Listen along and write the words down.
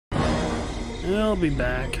I'll be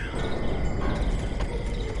back.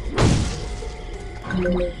 There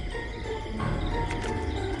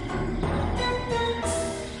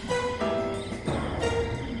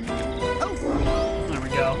we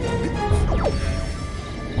go.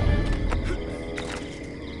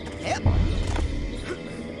 Yep.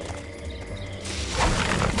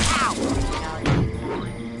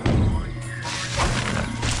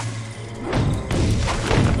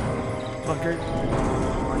 Fucker.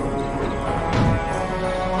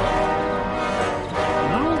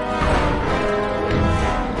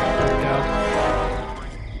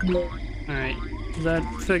 Alright, is that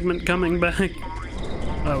Figment coming back?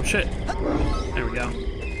 Oh shit. There we go.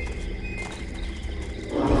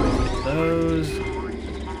 Those.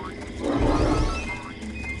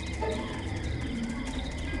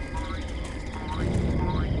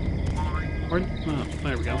 Where? Oh,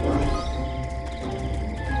 there we go.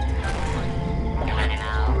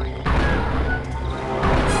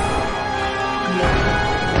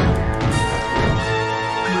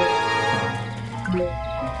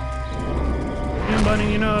 Buddy,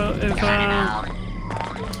 you know, if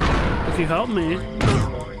you help me,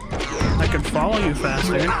 I could follow you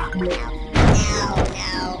faster. Am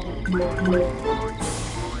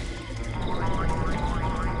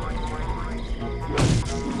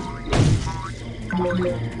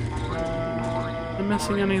I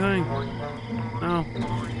missing anything? No.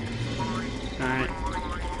 Alright.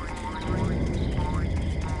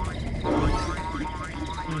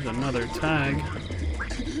 There's another tag.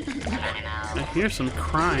 I hear some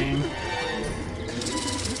crying.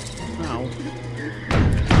 Ow.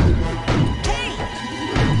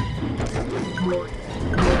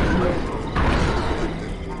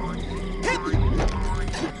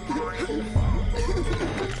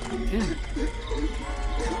 Damn it.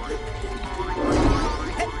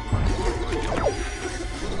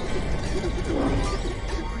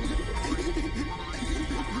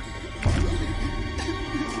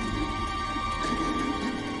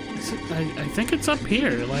 I think it's up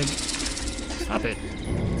here, like, stop it.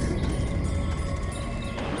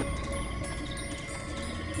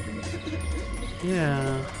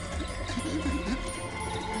 Yeah.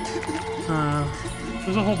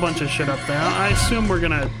 There's a whole bunch of shit up there. I assume we're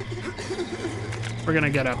gonna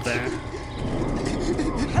get up there.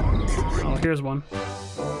 Oh, here's one.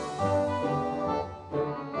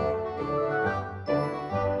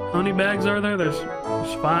 How many bags are there? There's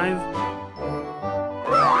 5.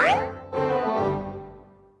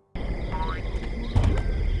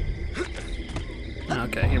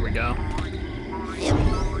 Okay, here we go.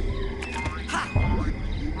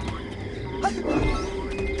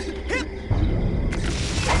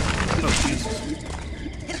 Oh, Jesus.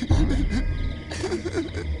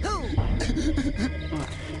 Oh,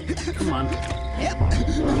 come on. There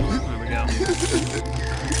we go.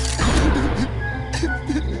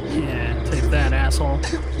 Yeah, take that, asshole.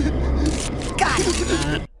 Got it.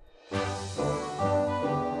 That.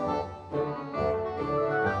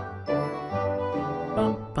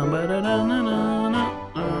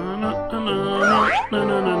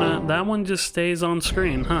 That one just stays on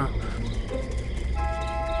screen, huh?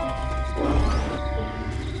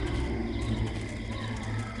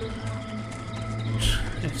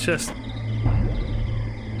 It's just... I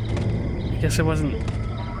guess it wasn't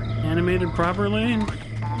animated properly.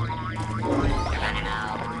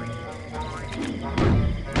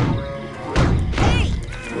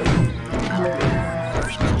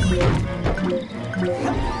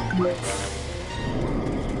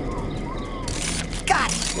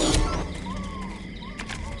 Got it.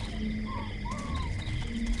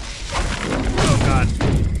 Oh god.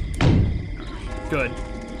 Good.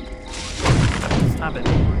 Stop it.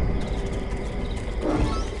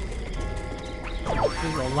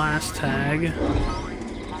 Here's the last tag.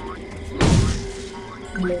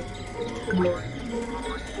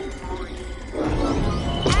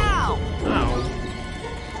 Ow! Ow.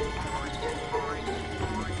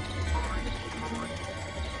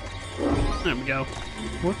 There we go.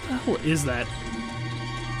 What the hell is that?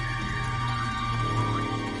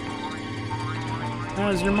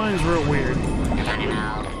 Guys, your mind's real weird. A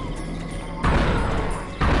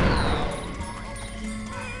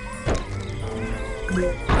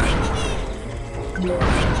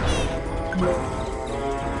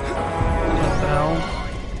bell.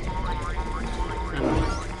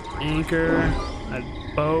 An anchor. A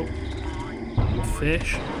boat. A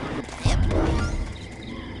fish.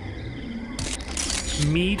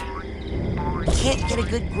 Meat. Can't get a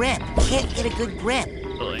good grip. Can't get a good grip.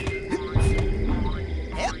 Really?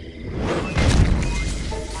 Yep.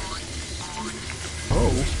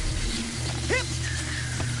 Oh. Yep.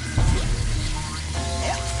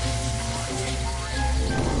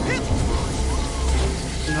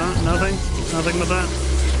 nothing but that.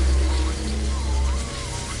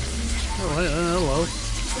 Oh, hello.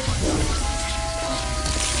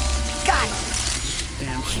 Got it.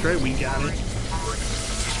 Damn straight we got it.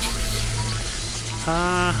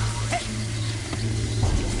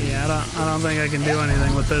 Yeah, I don't think I can do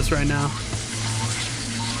anything with this right now.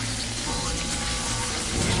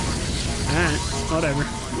 Alright, whatever.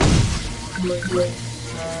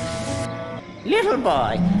 Little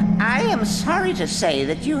boy, I am sorry to say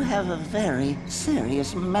that you have a very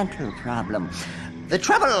serious mental problem. The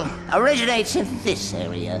trouble originates in this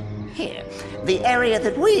area, here. The area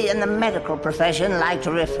that we in the medical profession like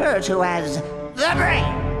to refer to as the brain.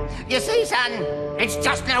 You see, son, it's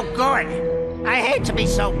just no good. I hate to be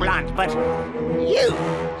so blunt, but you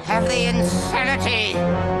have the insanity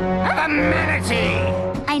of a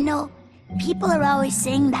manatee. I know. People are always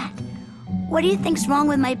saying that. What do you think's wrong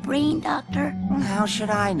with my brain, Doctor? How should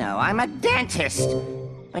I know? I'm a dentist.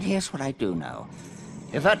 But here's what I do know.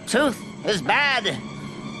 If a tooth is bad,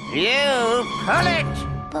 you pull it.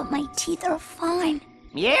 But my teeth are fine.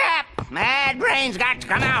 Yep, mad brain's got to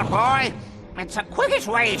come out, boy. It's the quickest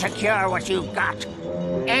way to cure what you've got.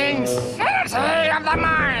 Insanity of the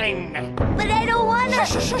mind. But I don't wanna.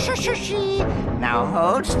 Shh. Now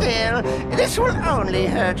hold still. This will only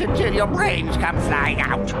hurt until your brains come flying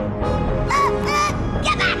out.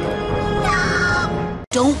 Get back! No!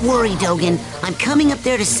 Don't worry, Dogen. I'm coming up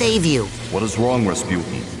there to save you. What is wrong,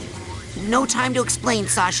 Rasputin? No time to explain,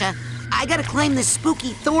 Sasha. I gotta climb this spooky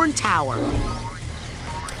thorn tower.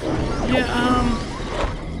 Yeah,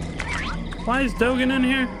 why is Dogen in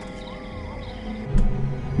here?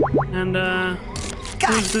 And,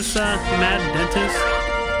 who's this, mad dentist?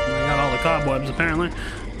 I got all the cobwebs, apparently.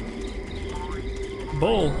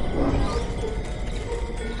 Bull.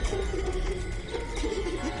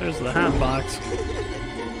 There's the hat box.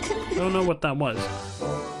 Don't know what that was.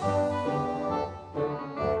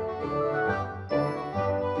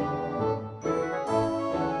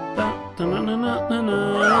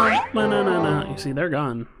 You see, they're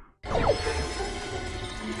gone.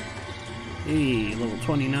 Hey, level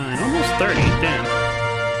 29. Almost 30, damn.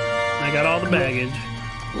 I got all the baggage.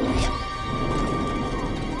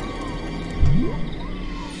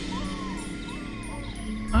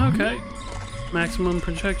 Okay. Maximum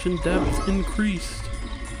projection depth increased.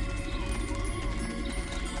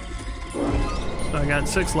 So I got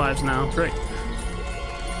 6 lives now. Great.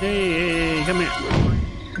 Hey, come here.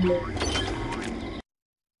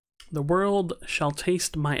 The world shall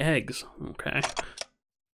taste my eggs. Okay.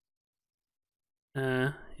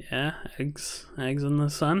 Yeah, eggs. Eggs in the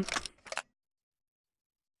sun.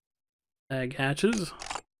 Egg hatches.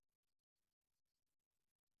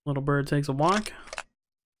 Little bird takes a walk.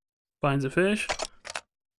 Finds a fish.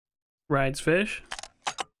 Rides fish.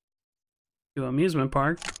 To amusement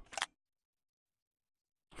park.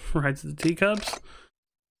 Rides the teacups.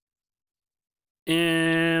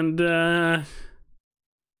 And,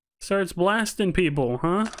 starts blasting people,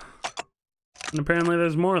 huh? And apparently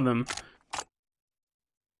there's more of them.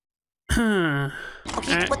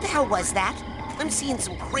 Okay, what the hell was that? I'm seeing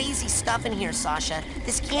some crazy stuff in here, Sasha.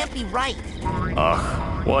 This can't be right.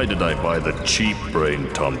 Ach, why did I buy the cheap brain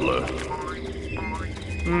tumbler?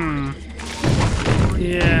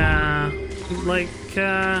 Yeah, like,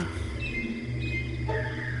 I'm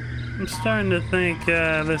starting to think,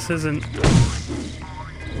 this isn't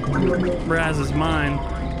Raz's mind.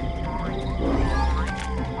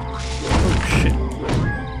 Oh, shit.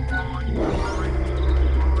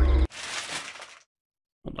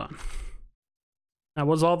 Hold on. That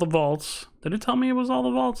was all the vaults. Did it tell me it was all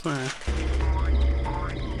the vaults?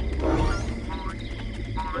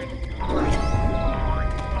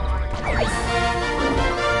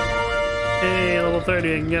 Hey, level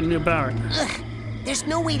 30, I can get a new power. Ugh, there's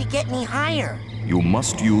no way to get any higher. You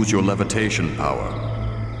must use your levitation power.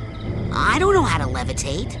 I don't know how to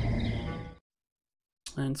levitate.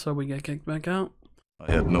 And so we get kicked back out.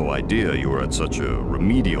 I had no idea you were at such a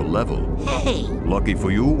remedial level. Hey! Lucky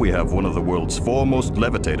for you, we have one of the world's foremost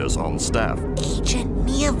levitators on staff. Agent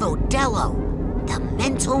Mia Vodello, the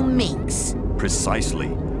mental minx.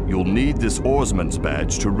 Precisely. You'll need this oarsman's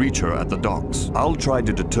badge to reach her at the docks. I'll try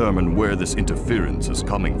to determine where this interference is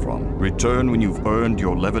coming from. Return when you've earned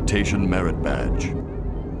your levitation merit badge.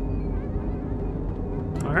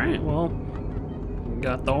 Alright, well, we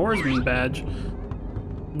got the oarsman badge.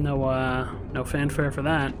 No fanfare for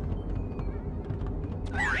that.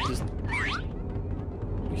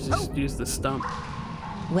 Just use the stump.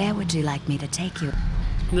 Where would you like me to take you?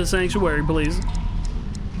 The sanctuary, please.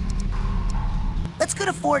 Let's go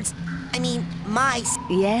to Ford's, my...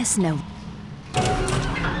 Yes, no.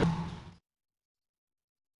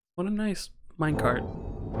 What a nice minecart.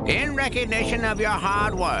 In recognition of your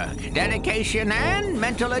hard work, dedication, and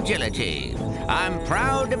mental agility, I'm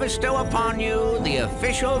proud to bestow upon you the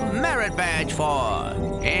official merit badge for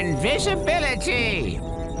invisibility.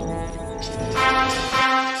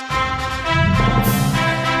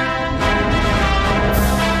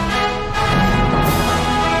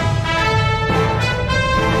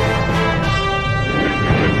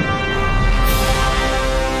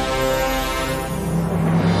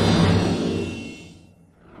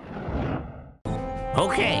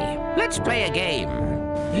 Okay, let's play a game.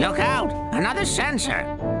 Look out, another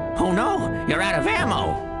sensor. Oh no, you're out of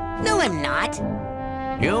ammo. No, I'm not.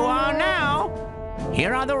 You are now.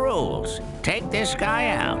 Here are the rules. Take this guy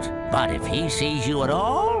out, but if he sees you at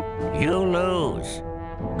all, you lose.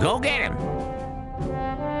 Go get him.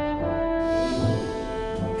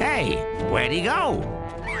 Hey, where'd he go?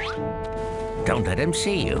 Don't let him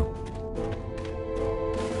see you.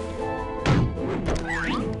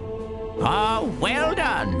 Oh, well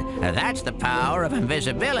done. That's the power of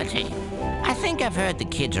invisibility. I think I've heard the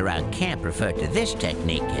kids around camp refer to this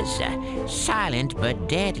technique as silent but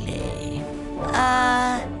deadly.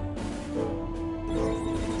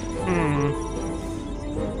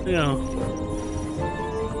 Yeah.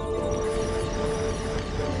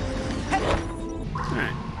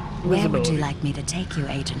 Alright. Where would you like me to take you,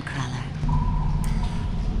 Agent Cruller?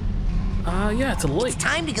 Yeah, it's a lake. It's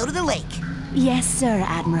time to go to the lake. Yes, sir,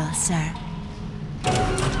 Admiral, sir.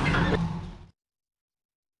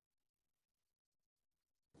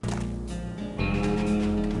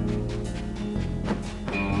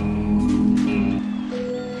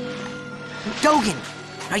 Dogen,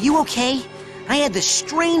 are you okay? I had the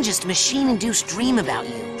strangest machine-induced dream about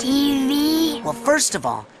you. TV? Well, first of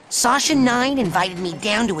all, Sasha 9 invited me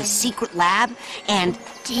down to his secret lab, and...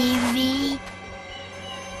 TV?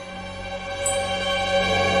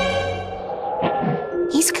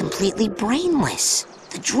 he's completely brainless.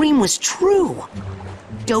 The dream was true.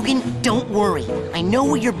 Dogen, don't worry. I know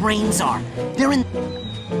where your brains are. They're in...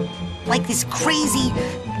 like this crazy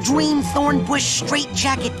dream thorn bush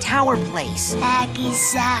straitjacket tower place. Hacky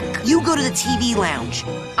sack. You go to the TV lounge.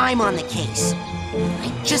 I'm on the case.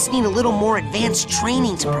 I just need a little more advanced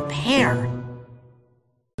training to prepare.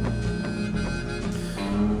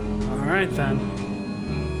 Alright then.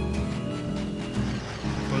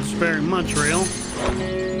 Was very much real.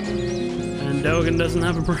 And Dogen doesn't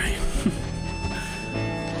have a brain.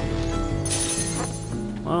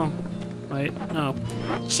 Well, wait, no.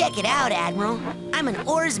 Check it out, Admiral. I'm an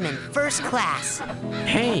oarsman, first class.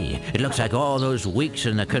 Hey, it looks like all those weeks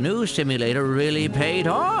in the canoe simulator really paid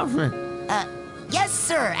off. Yes,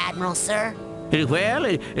 sir, Admiral, sir.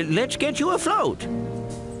 Well, let's get you afloat.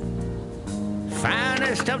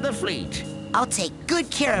 Finest of the fleet. I'll take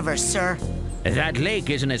good care of her, sir. That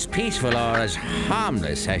lake isn't as peaceful or as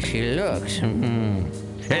harmless as she looks.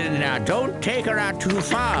 Now, don't take her out too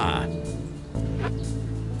far.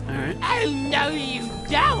 Alright. Oh, no, you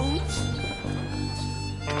don't.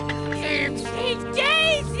 Big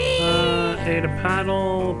Daisy! A to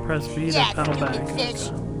paddle, press B to Yes, paddle back. stupid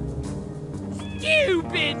fish.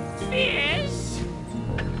 Stupid fish!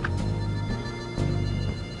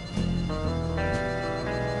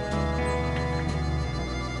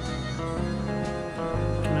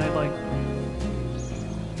 Can I, like...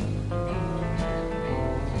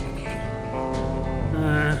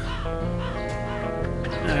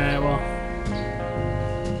 Alright, well...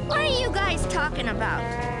 What are you guys talking about?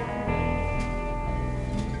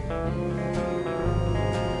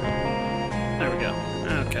 There we go.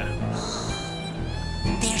 Okay.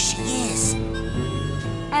 There she is.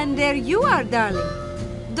 And there you are, darling.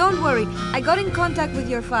 Don't worry, I got in contact with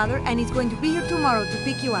your father and he's going to be here tomorrow to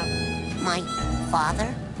pick you up. My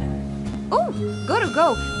father? Oh, gotta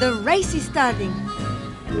go. The race is starting.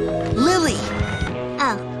 Lily!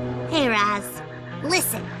 Oh, hey Raz.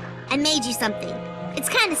 Listen, I made you something. It's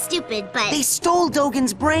kind of stupid, but... They stole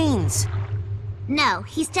Dogen's brains. No,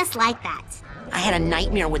 he's just like that. I had a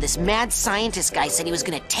nightmare where this mad scientist guy said he was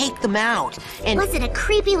gonna take them out, and... Was it a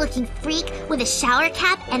creepy-looking freak with a shower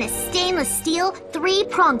cap and a stainless steel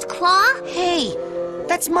three-pronged claw? Hey,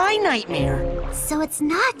 that's my nightmare. So it's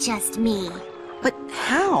not just me. But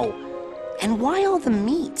how? And why all the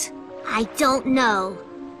meat? I don't know,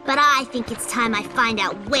 but I think it's time I find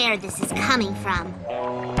out where this is coming from.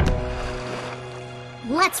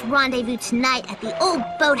 Let's rendezvous tonight at the old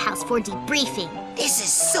boathouse for debriefing. This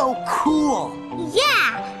is so cool.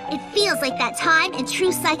 Yeah! It feels like that time in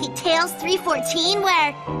True Psychic Tales 314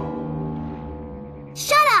 where...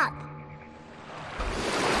 Shut up!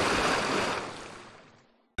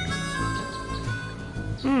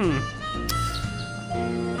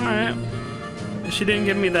 Alright. She didn't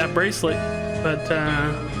give me that bracelet, but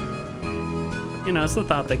you know, it's the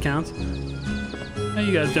thought that counts. How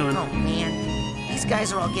you guys doing? Oh man, these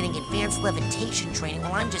guys are all getting advanced levitation training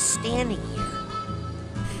while I'm just standing here.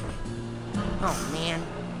 Oh man,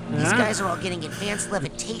 these guys are all getting advanced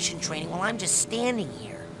levitation training while I'm just standing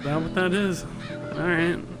here. Is that what that is?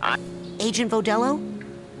 Alright. Agent Vodello?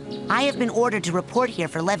 I have been ordered to report here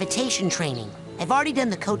for levitation training. I've already done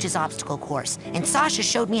the coach's obstacle course, and Sasha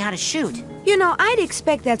showed me how to shoot. You know, I'd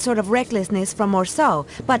expect that sort of recklessness from Orso,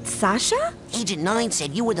 but Sasha? Agent 9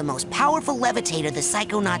 said you were the most powerful levitator the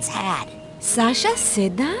Psychonauts had. Sasha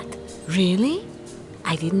said that? Really?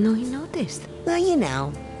 I didn't know he noticed. Well, you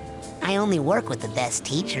know, I only work with the best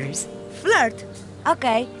teachers. Flirt?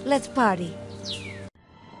 Okay, let's party.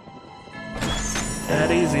 That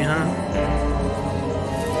easy, huh?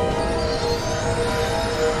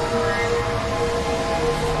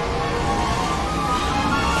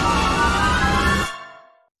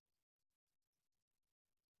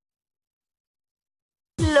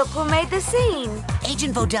 Look who made the scene.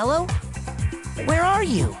 Agent Vodello? Where are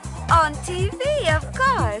you? On TV, of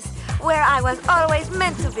course. Where I was always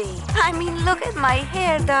meant to be. I mean, look at my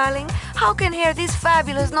hair, darling. How can hair this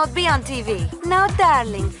fabulous not be on TV? Now,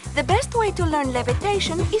 darling, the best way to learn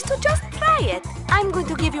levitation is to just try it. I'm going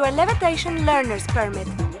to give you a levitation learner's permit.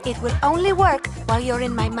 It will only work while you're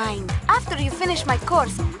in my mind. After you finish my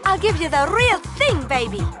course, I'll give you the real thing,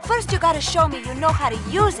 baby. First, you gotta show me you know how to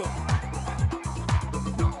use it.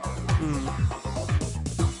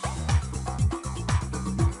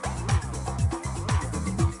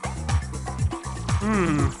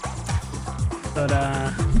 But,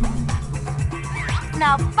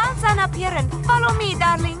 Now bounce on up here and follow me,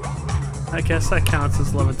 darling. I guess that counts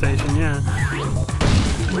as levitation, yeah.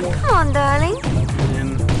 Come on, darling.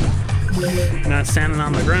 And not standing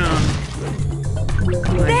on the ground.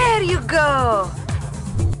 There you go.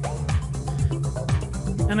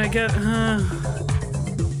 And I get,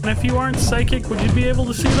 and if you aren't psychic, would you be able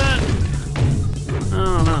to see that? I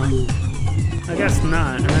don't know. I guess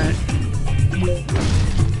not, right?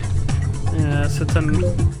 Yes, it's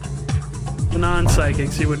the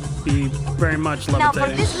non-psychics, he would be very much Now for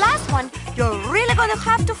levitating. this last one, you're really gonna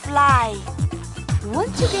have to fly.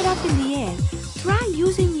 Once you get up in the air, try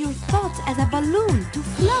using your thoughts as a balloon to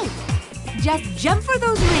float. Just jump for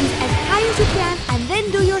those rings as high as you can and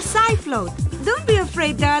then do your side float. Don't be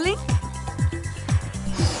afraid, darling.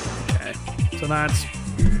 Okay, so that's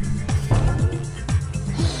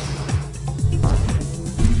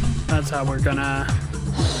how we're gonna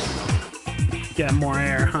get more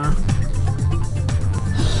air, huh?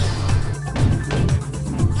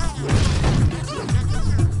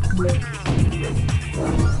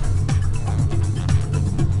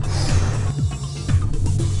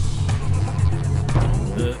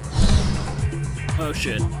 Oh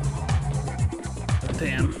shit.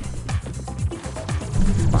 Damn.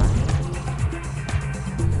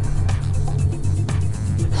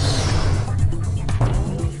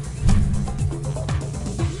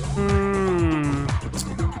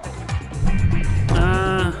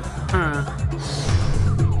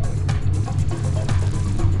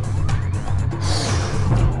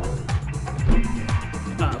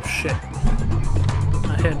 Oh shit.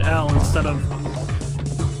 I hit L instead of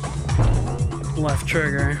left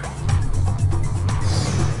trigger.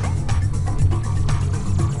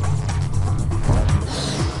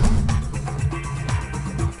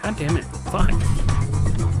 God damn it. Fuck.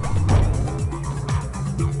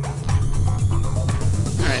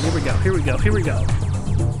 Alright, here we go, here we go, here we go.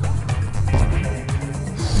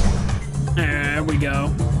 There we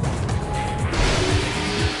go.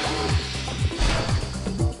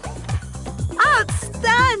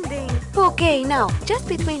 Outstanding! Okay, now, just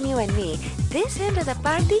between you and me, this end of the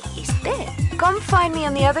party is dead. Come find me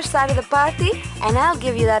on the other side of the party, and I'll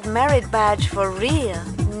give you that merit badge for real.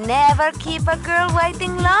 Never keep a girl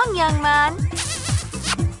waiting long, young man.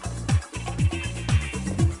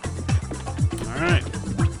 Alright.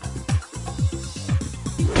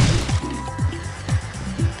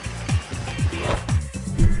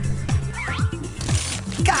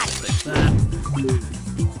 Got it! Fix that.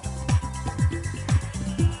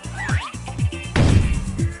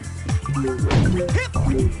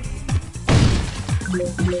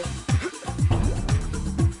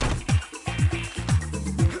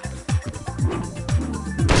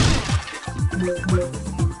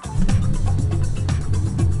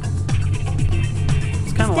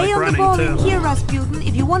 It's kind of Stay like on the running ball too. in here, Rasputin,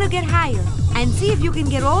 if you want to get higher. And see if you can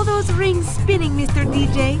get all those rings spinning, Mr.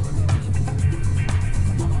 DJ.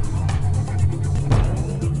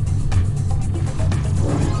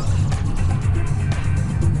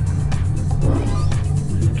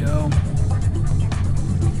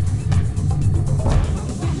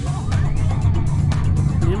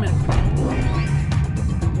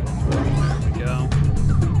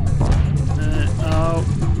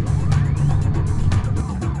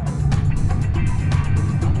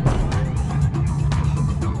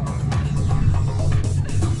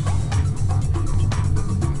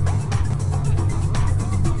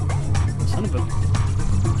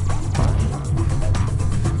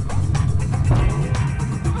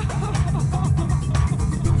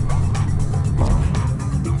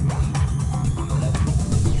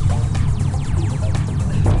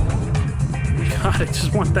 God, I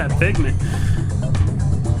just want that pigment.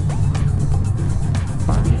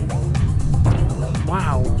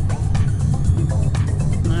 Wow.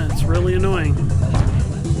 That's really annoying.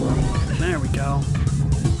 There we go.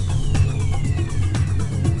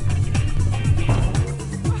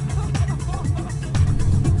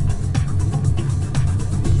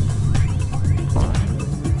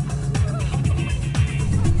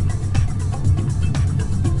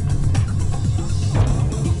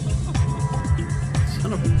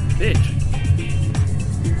 Son of a bitch.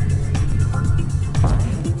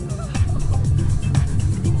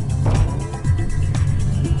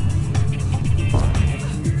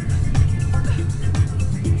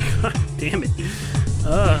 Damn it.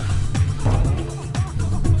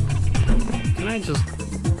 Can I just...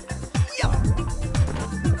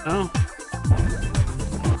 Oh.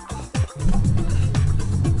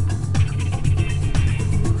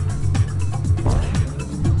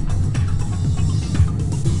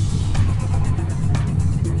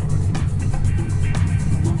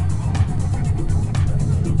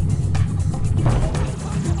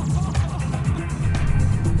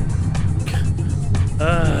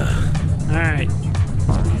 Alright.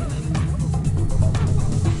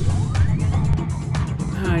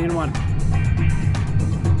 You know what?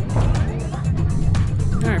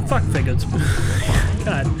 Alright, fuck figures.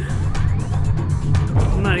 God.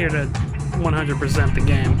 I'm not here to 100% the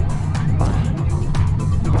game.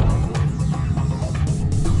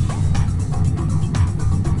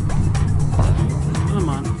 Come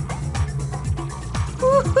on.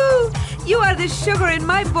 Woohoo! You are the sugar in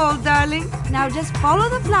my bowl, darling. Now just follow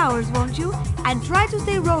the flowers, won't you? And try to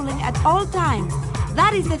stay rolling at all times.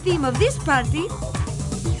 That is the theme of this party.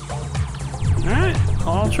 Alright,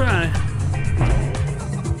 I'll try.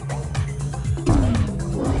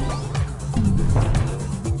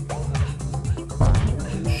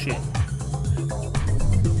 Shit.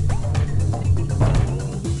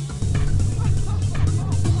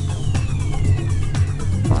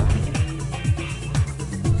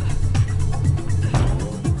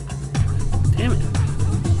 Damn it.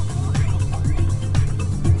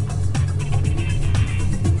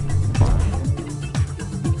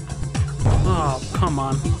 Oh, come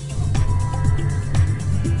on.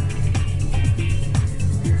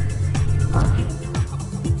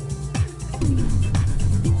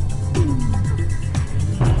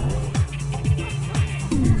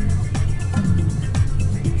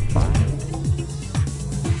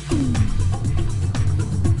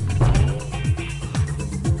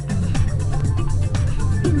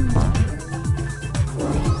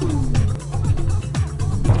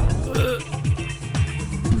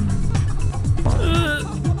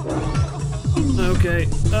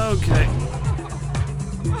 Okay.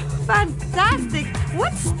 Fantastic!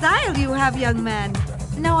 What style you have, young man.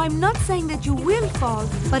 Now, I'm not saying that you will fall,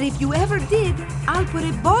 but if you ever did, I'll put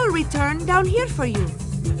a ball return down here for you.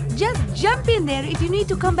 Just jump in there if you need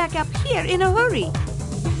to come back up here in a hurry.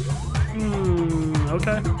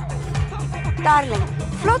 Okay. Darling,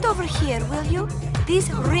 float over here, will you?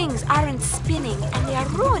 These rings aren't spinning and they are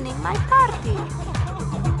ruining my party.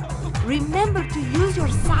 Remember to use your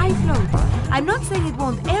psi float. I'm not saying it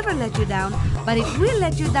won't ever let you down, but it will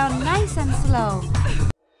let you down nice and slow.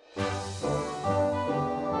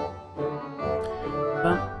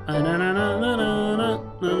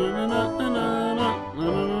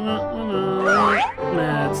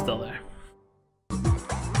 Nah, it's still there.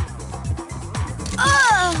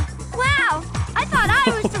 Oh, wow! I thought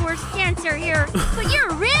I was the worst dancer here, but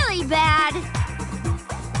you're really bad.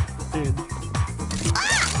 Dude.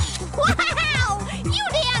 Wow! You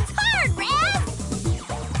dance hard, Raz!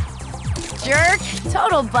 Jerk!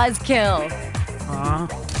 Total buzzkill. Ow!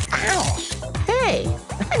 Hey,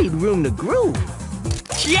 I need room to groove.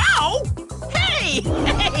 Yow! Hey!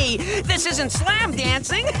 Hey! This isn't slam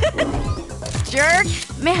dancing! Jerk!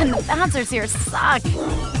 Man, the bouncers here suck.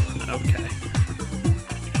 Okay.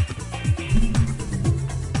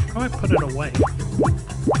 How do I put it away?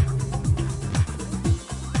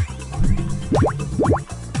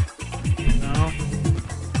 No.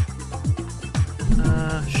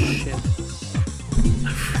 Shit.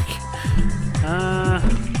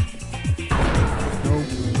 Nope.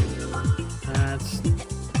 That's...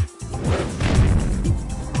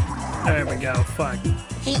 There we go, fuck.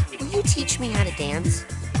 Hey, will you teach me how to dance?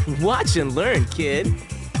 Watch and learn, kid.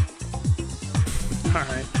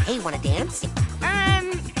 Alright. Hey, wanna dance?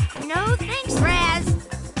 No thanks, Raz.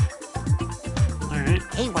 Alright.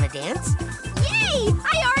 Hey, wanna dance? Yay!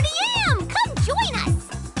 I already am! Come join us!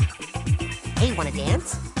 Hey, wanna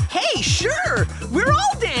dance? Hey, sure! We're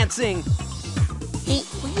all dancing! Hey,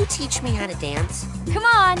 will you teach me how to dance? Come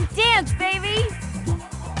on, dance, baby!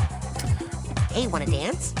 Hey, wanna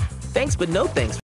dance? Thanks, but no thanks.